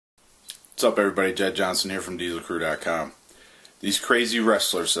What's up, everybody? Jed Johnson here from DieselCrew.com. These crazy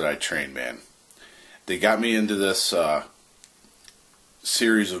wrestlers that I train, man, they got me into this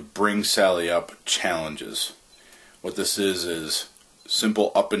series of Bring Sally Up challenges. What this is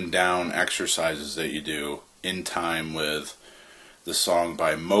simple up and down exercises that you do in time with the song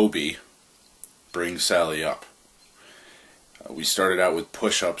by Moby, Bring Sally Up. We started out with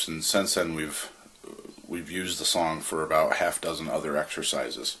push-ups, and since then we've used the song for about half dozen other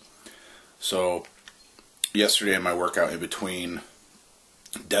exercises. So yesterday in my workout, in between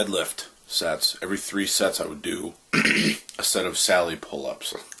deadlift sets, every 3 sets I would do a set of Sally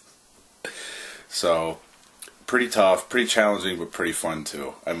pull-ups. So pretty tough, pretty challenging, but pretty fun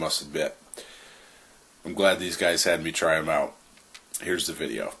too, I must admit. I'm glad these guys had me try them out. Here's the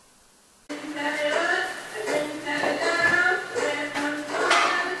video.